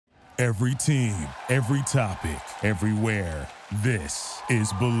Every team, every topic, everywhere. This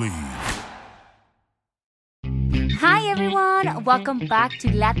is Believe. Hi everyone! Welcome back to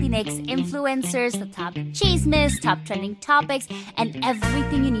Latinx Influencers, the top chismes, top trending topics, and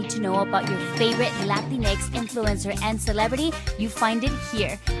everything you need to know about your favorite Latinx influencer and celebrity. You find it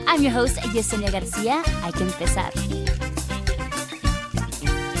here. I'm your host, Yesenia Garcia. Hay que empezar.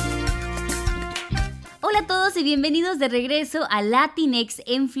 Hola a todos y bienvenidos de regreso a Latinx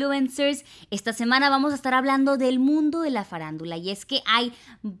Influencers. Esta semana vamos a estar hablando del mundo de la farándula y es que hay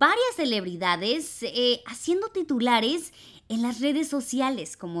varias celebridades haciendo titulares en las redes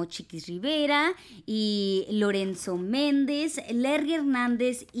sociales como Chiquis Rivera y Lorenzo Méndez, Lerry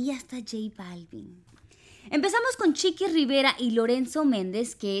Hernández y hasta J Balvin. Empezamos con Chiquis Rivera y Lorenzo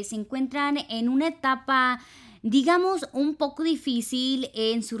Méndez, que se encuentran en una etapa, digamos, un poco difícil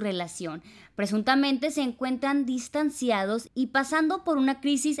en su relación. Presuntamente se encuentran distanciados y pasando por una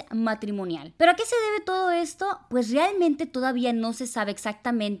crisis matrimonial. ¿Pero a qué se debe todo esto? Pues realmente todavía no se sabe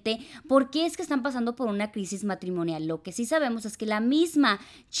exactamente por qué es que están pasando por una crisis matrimonial. Lo que sí sabemos es que la misma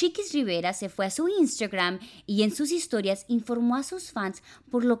Chiquis Rivera se fue a su Instagram y en sus historias informó a sus fans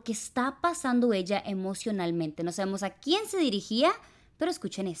por lo que está pasando ella emocionalmente. No sabemos a quién se dirigía, pero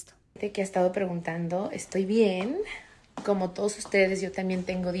escuchen esto. Que ha estado preguntando, estoy bien. Como todos ustedes, yo también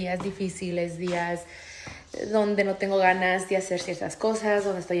tengo días difíciles, días donde no tengo ganas de hacer ciertas cosas,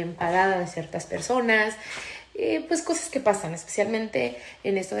 donde estoy enfadada de ciertas personas, pues cosas que pasan, especialmente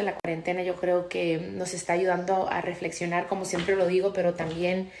en esto de la cuarentena. Yo creo que nos está ayudando a reflexionar, como siempre lo digo, pero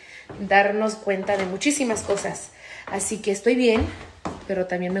también darnos cuenta de muchísimas cosas. Así que estoy bien, pero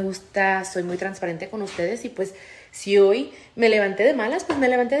también me gusta, soy muy transparente con ustedes y pues si hoy me levanté de malas, pues me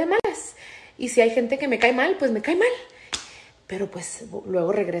levanté de malas. Y si hay gente que me cae mal, pues me cae mal. Pero pues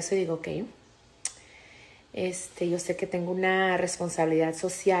luego regreso y digo, ok, yo sé que tengo una responsabilidad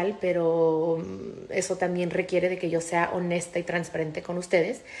social, pero eso también requiere de que yo sea honesta y transparente con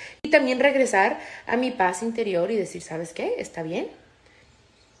ustedes. Y también regresar a mi paz interior y decir, ¿sabes qué? Está bien.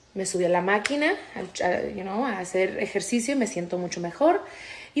 Me subí a la máquina, a hacer ejercicio y me siento mucho mejor.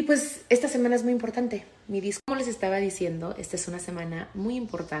 Y pues esta semana es muy importante. Mi disco, como les estaba diciendo, esta es una semana muy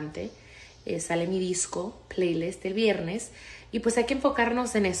importante. Sale mi disco, playlist, el viernes. Y pues hay que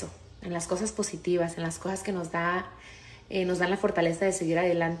enfocarnos en eso, en las cosas positivas, en las cosas que nos dan la fortaleza de seguir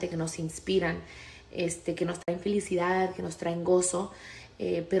adelante, que nos inspiran, que nos traen felicidad, que nos traen gozo.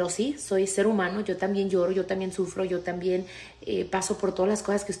 Pero sí, soy ser humano, yo también lloro, yo también sufro, yo también paso por todas las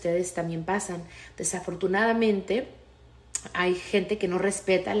cosas que ustedes también pasan. Desafortunadamente, hay gente que no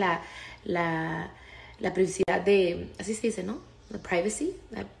respeta la privacidad de, así se dice, ¿no? La privacy,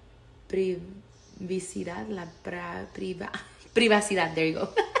 la privacidad, privacidad, there you go.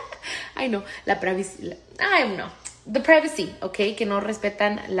 I know, la privacidad, I don't know, the privacy, ok, que no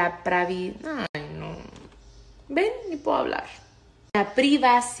respetan la privacidad, ay no, ven, ni puedo hablar. La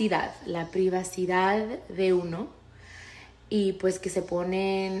privacidad de uno y pues que se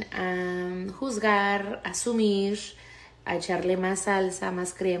ponen a juzgar, a asumir, a echarle más salsa,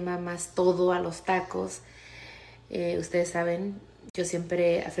 más crema, más todo a los tacos. Ustedes saben, yo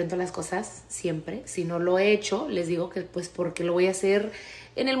siempre afronto las cosas, siempre. Si no lo he hecho, les digo que pues porque lo voy a hacer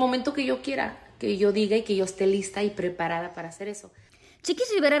en el momento que yo quiera, que yo diga y que yo esté lista y preparada para hacer eso. Chiquis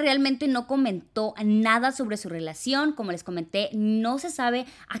Rivera realmente no comentó nada sobre su relación. Como les comenté, no se sabe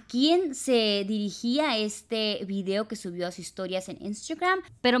a quién se dirigía este video que subió a sus historias en Instagram,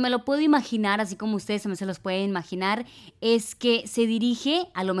 pero me lo puedo imaginar, así como ustedes también se los pueden imaginar, es que se dirige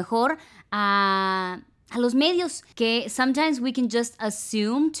a lo mejor a los medios, que sometimes we can just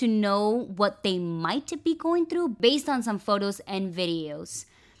assume to know what they might be going through based on some photos and videos.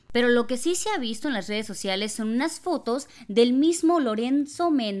 Pero lo que sí se ha visto en las redes sociales son unas fotos del mismo Lorenzo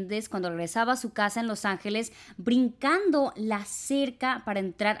Méndez cuando regresaba a su casa en Los Ángeles, brincando la cerca para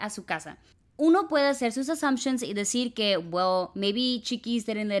entrar a su casa. Uno puede hacer sus assumptions y decir que, well, maybe Chiquis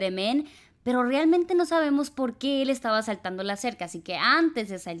didn't let him in, pero realmente no sabemos por qué él estaba saltando la cerca. Así que antes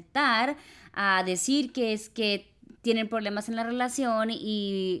de saltar a decir que es que tienen problemas en la relación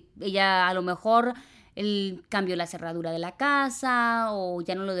y ella a lo mejor él cambió la cerradura de la casa o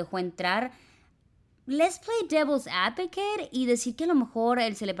ya no lo dejó entrar, let's play devil's advocate y decir que a lo mejor a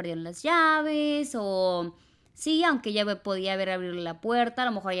él se le perdieron las llaves o sí, aunque ella podía haber abierto la puerta, a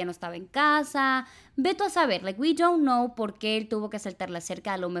lo mejor ella no estaba en casa. Vete a saber, like we don't know por qué él tuvo que saltar la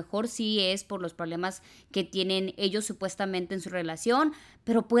cerca. A lo mejor sí es por los problemas que tienen ellos supuestamente en su relación,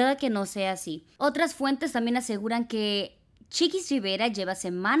 pero pueda que no sea así. Otras fuentes también aseguran que Chiquis Rivera lleva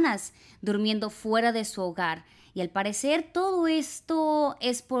semanas durmiendo fuera de su hogar y al parecer todo esto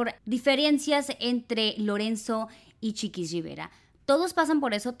es por diferencias entre Lorenzo y Chiquis Rivera. Todos pasan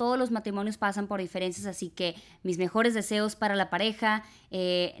por eso, todos los matrimonios pasan por diferencias, así que mis mejores deseos para la pareja.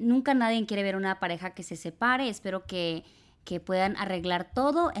 Nunca nadie quiere ver una pareja que se separe. Espero que puedan arreglar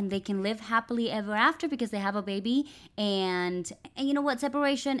todo and they can live happily ever after because they have a baby. And you know what,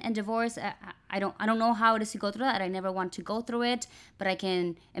 separation and divorce, I don't know how it is to go through that. I never want to go through it, but I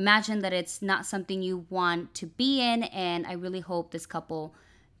can imagine that it's not something you want to be in, and I really hope this couple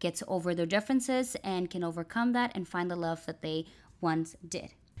gets over their differences and can overcome that and find the love that they once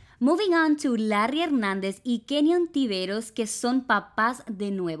did. Moving on to Larry Hernández y Kenia Ontiveros, que son papás de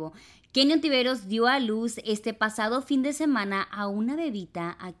nuevo. Kenia Ontiveros dio a luz este pasado fin de semana a una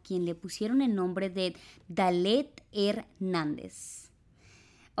bebita a quien le pusieron el nombre de Dalet Hernández.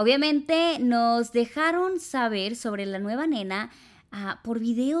 Obviamente nos dejaron saber sobre la nueva nena por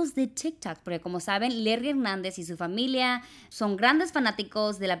videos de TikTok, porque como saben, Larry Hernández y su familia son grandes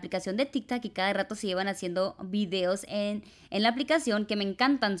fanáticos de la aplicación de TikTok y cada rato se llevan haciendo videos en la aplicación que me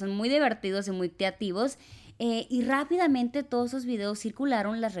encantan, son muy divertidos y muy creativos, y rápidamente todos esos videos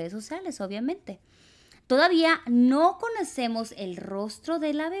circularon en las redes sociales, obviamente. Todavía no conocemos el rostro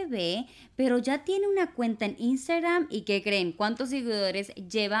de la bebé, pero ya tiene una cuenta en Instagram. ¿Y qué creen? ¿Cuántos seguidores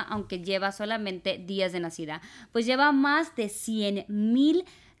lleva, aunque lleva solamente días de nacida? Pues lleva más de 100,000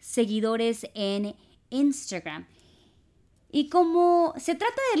 seguidores en Instagram. Y como se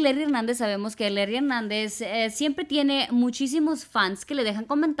trata de Larry Hernández, sabemos que Larry Hernández siempre tiene muchísimos fans que le dejan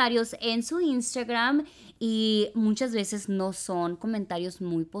comentarios en su Instagram y muchas veces no son comentarios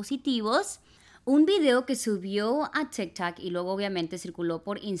muy positivos. Un video que subió a TikTok y luego obviamente circuló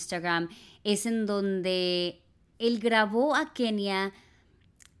por Instagram es en donde él grabó a Kenia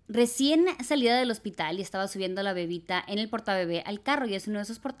recién salida del hospital y estaba subiendo a la bebita en el portabebé al carro, y es uno de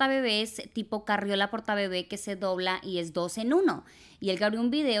esos portabebés tipo carriola portabebé que se dobla y es 2 en 1. Y él grabó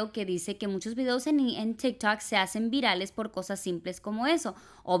un video que dice que muchos videos en TikTok se hacen virales por cosas simples como eso.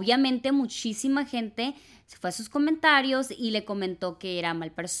 Obviamente muchísima gente se fue a sus comentarios y le comentó que era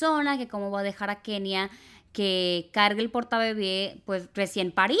mal persona, que cómo va a dejar a Kenia que cargue el portabebé pues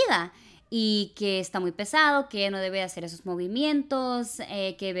recién parida, y que está muy pesado, que ella no debe hacer esos movimientos,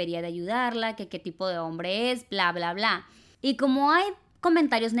 que debería de ayudarla, que qué tipo de hombre es, bla, bla, bla. Y como hay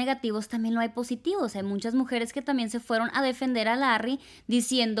comentarios negativos, también lo hay positivos. Hay muchas mujeres que también se fueron a defender a Larry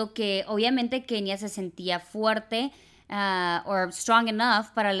diciendo que obviamente Kenia se sentía fuerte or strong enough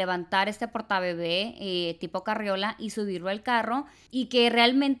para levantar este portabebé tipo carriola y subirlo al carro, y que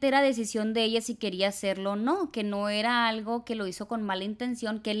realmente era decisión de ella si quería hacerlo o no, que no era algo que lo hizo con mala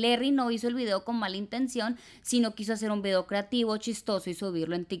intención, que Larry no hizo el video con mala intención, sino quiso hacer un video creativo, chistoso y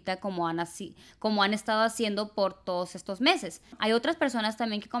subirlo en TikTok como han estado haciendo por todos estos meses. Hay otras personas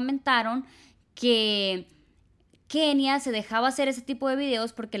también que comentaron que Kenia se dejaba hacer ese tipo de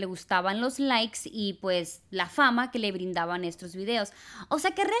videos porque le gustaban los likes y pues la fama que le brindaban estos videos. O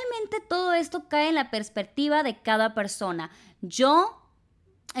sea que realmente todo esto cae en la perspectiva de cada persona. Yo,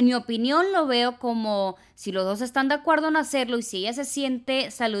 en mi opinión, lo veo como si los dos están de acuerdo en hacerlo y si ella se siente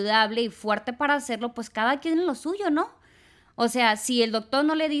saludable y fuerte para hacerlo, pues cada quien en lo suyo, ¿no? O sea, si el doctor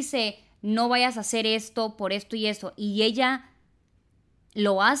no le dice no vayas a hacer esto por esto y eso, y ella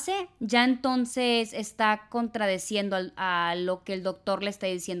lo hace, ya entonces está contradeciendo a lo que el doctor le está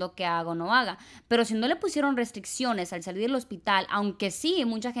diciendo que haga o no haga. Pero si no le pusieron restricciones al salir del hospital, aunque sí,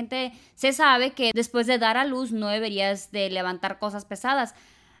 mucha gente se sabe que después de dar a luz no deberías de levantar cosas pesadas.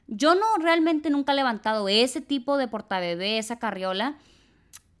 Yo no realmente nunca he levantado ese tipo de portabebé, esa carriola,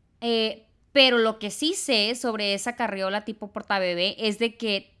 pero lo que sí sé sobre esa carriola tipo portabebé es de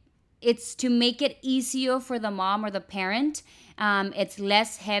que it's to make it easier for the mom or the parent. It's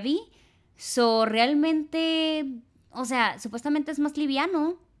less heavy. So, realmente, o sea, supuestamente es más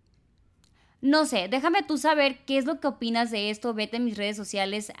liviano. No sé, déjame tú saber qué es lo que opinas de esto. Vete en mis redes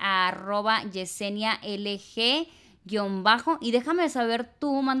sociales a @YeseniaLG- y déjame saber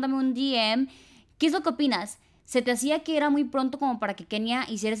tú, mándame un DM. ¿Qué es lo que opinas? ¿Se te hacía que era muy pronto como para que Kenia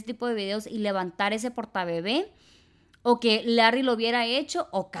hiciera ese tipo de videos y levantar ese portabebé? ¿O que Larry lo hubiera hecho?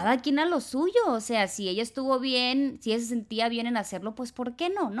 ¿O cada quien a lo suyo? O sea, si ella estuvo bien, si ella se sentía bien en hacerlo, pues ¿por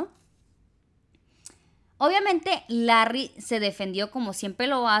qué no, no? Obviamente Larry se defendió como siempre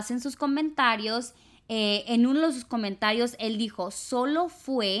lo hace en sus comentarios. En uno de sus comentarios él dijo, solo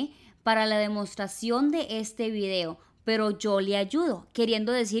fue para la demostración de este video, pero yo le ayudo,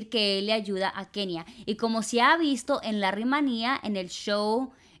 queriendo decir que él le ayuda a Kenia. Y como se ha visto en Larry Manía, en el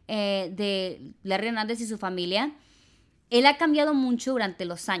show de Larry Hernández y su familia, él ha cambiado mucho durante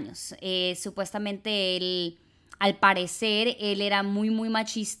los años. Supuestamente él, al parecer, él era muy, muy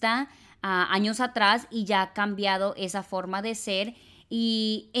machista años atrás y ya ha cambiado esa forma de ser.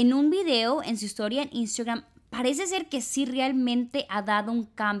 Y en un video, en su historia en Instagram, parece ser que sí realmente ha dado un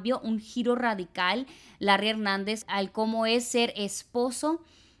cambio, un giro radical, Larry Hernández, al cómo es ser esposo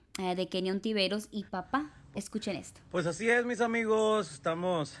de Kenny Ontiveros y papá. Escuchen esto. Pues así es, mis amigos,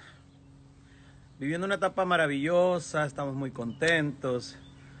 estamos viviendo una etapa maravillosa, estamos muy contentos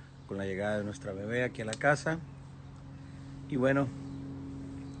con la llegada de nuestra bebé aquí a la casa. Y bueno,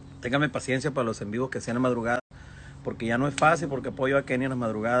 ténganme paciencia para los en vivos que sean en madrugada, porque ya no es fácil, porque apoyo a Kenny en las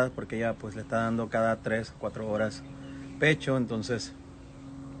madrugadas, porque ella pues le está dando cada 3 o 4 horas pecho. Entonces,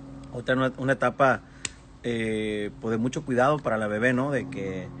 otra una etapa pues de mucho cuidado para la bebé, ¿no? De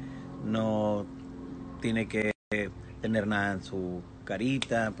que no tiene que tener nada en su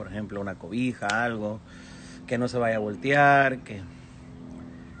carita, por ejemplo, una cobija, algo, que no se vaya a voltear, que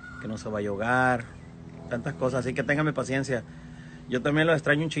no se vaya a ahogar, tantas cosas, así que ténganme paciencia. Yo también lo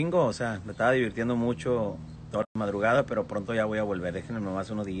extraño un chingo, o sea, me estaba divirtiendo mucho toda la madrugada, pero pronto ya voy a volver, déjenme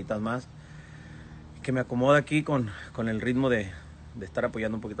nomás unos días más, que me acomoda aquí con el ritmo de estar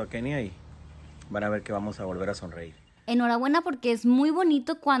apoyando un poquito a Kenia y van a ver que vamos a volver a sonreír. Enhorabuena, porque es muy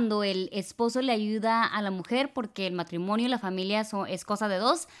bonito cuando el esposo le ayuda a la mujer, porque el matrimonio y la familia es cosa de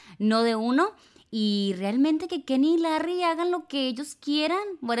dos, no de uno. Y realmente que Kenny y Larry hagan lo que ellos quieran,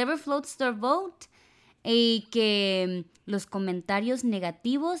 whatever floats their boat, y que los comentarios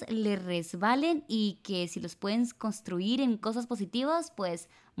negativos le resbalen y que si los pueden construir en cosas positivas, pues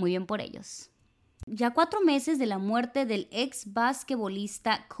muy bien por ellos. Ya 4 meses de la muerte del ex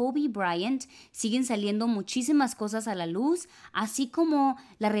basquetbolista Kobe Bryant, siguen saliendo muchísimas cosas a la luz, así como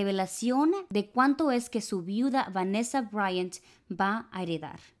la revelación de cuánto es que su viuda Vanessa Bryant va a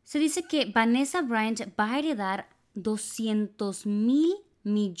heredar. Se dice que Vanessa Bryant va a heredar $200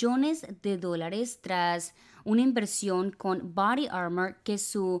 millones tras una inversión con Body Armor que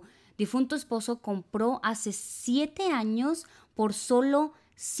su difunto esposo compró hace 7 años por solo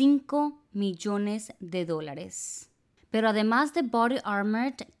 $5 millones. Pero además de Body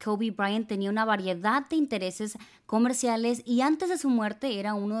Armor, Kobe Bryant tenía una variedad de intereses comerciales y antes de su muerte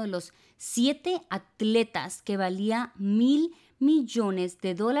era uno de los 7 atletas que valía $1,000 millones,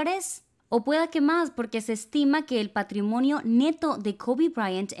 o pueda que más, porque se estima que el patrimonio neto de Kobe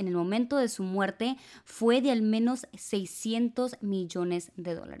Bryant en el momento de su muerte fue de al menos $600 millones.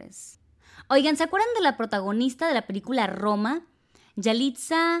 Oigan, ¿se acuerdan de la protagonista de la película Roma,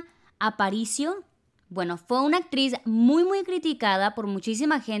 Yalitza Aparicio? Bueno, fue una actriz muy criticada por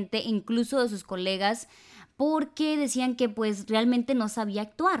muchísima gente, incluso de sus colegas, porque decían que pues realmente no sabía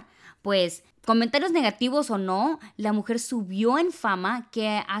actuar. Pues, comentarios negativos o no, la mujer subió en fama,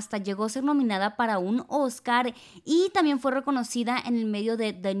 que hasta llegó a ser nominada para un Oscar y también fue reconocida en el medio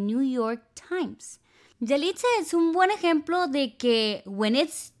de The New York Times. Yalitza es un buen ejemplo de que when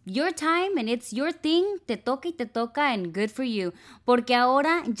it's your time and it's your thing, te toca and good for you, porque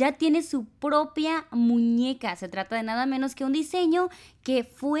ahora ya tiene su propia muñeca. Se trata de nada menos que un diseño que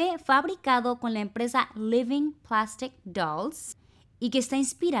fue fabricado con la empresa Living Plastic Dolls y que está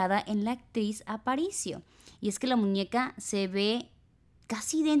inspirada en la actriz Aparicio. Y es que la muñeca se ve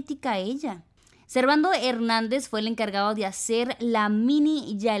casi idéntica a ella. Servando Hernández fue el encargado de hacer la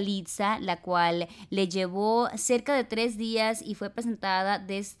mini Yalitza, la cual le llevó cerca de 3 días y fue presentada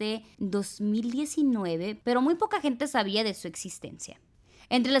desde 2019, pero muy poca gente sabía de su existencia.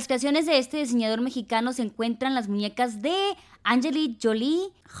 Entre las creaciones de este diseñador mexicano se encuentran las muñecas de Angelina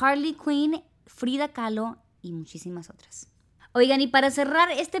Jolie, Harley Quinn, Frida Kahlo y muchísimas otras. Oigan, y para cerrar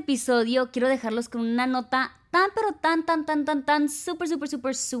este episodio, quiero dejarlos con una nota tan súper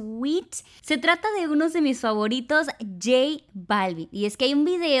sweet. Se trata de uno de mis favoritos, J Balvin. Y es que hay un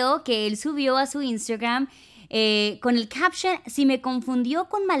video que él subió a su Instagram con el caption: si me confundió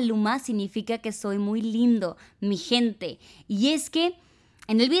con Maluma, significa que soy muy lindo, mi gente. Y es que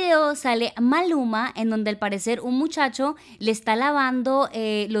en el video sale Maluma, en donde al parecer un muchacho le está lavando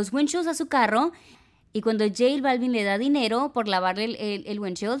los windshields a su carro. Y cuando J Balvin le da dinero por lavarle el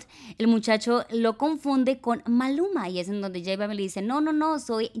windshield, el muchacho lo confunde con Maluma. Y es en donde J Balvin le dice, no,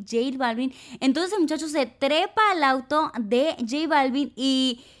 soy J Balvin. Entonces el muchacho se trepa al auto de J Balvin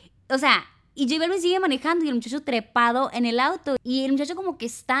y J Balvin sigue manejando y el muchacho trepado en el auto. Y el muchacho como que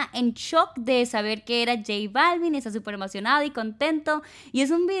está en shock de saber que era J Balvin, está súper emocionado y contento. Y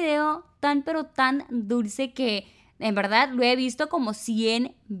es un video tan dulce que en verdad lo he visto como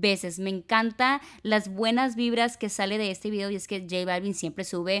 100 veces. Me encanta las buenas vibras que sale de este video y es que J Balvin siempre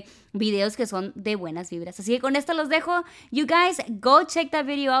sube videos que son de buenas vibras. Así que con esto los dejo. You guys, go check that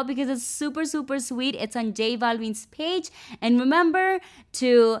video out because it's super sweet. It's on J Balvin's page. And remember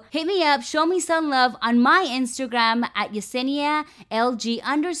to hit me up, show me some love on my Instagram at YeseniaLG_.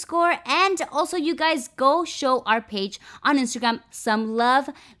 And also you guys go show our page on Instagram some love,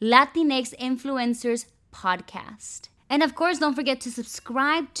 Latinx influencers podcast. And of course, don't forget to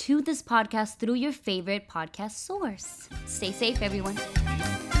subscribe to this podcast through your favorite podcast source. Stay safe, everyone.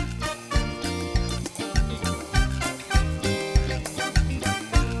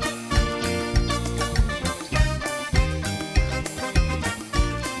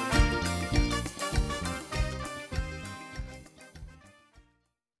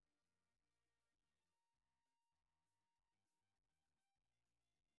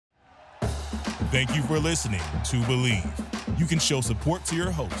 Thank you for listening to Believe. You can show support to your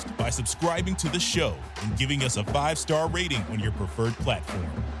host by subscribing to the show and giving us a 5-star rating on your preferred platform.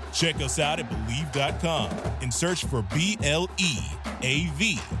 Check us out at Believe.com and search for BLEAV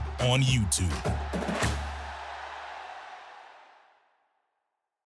on YouTube.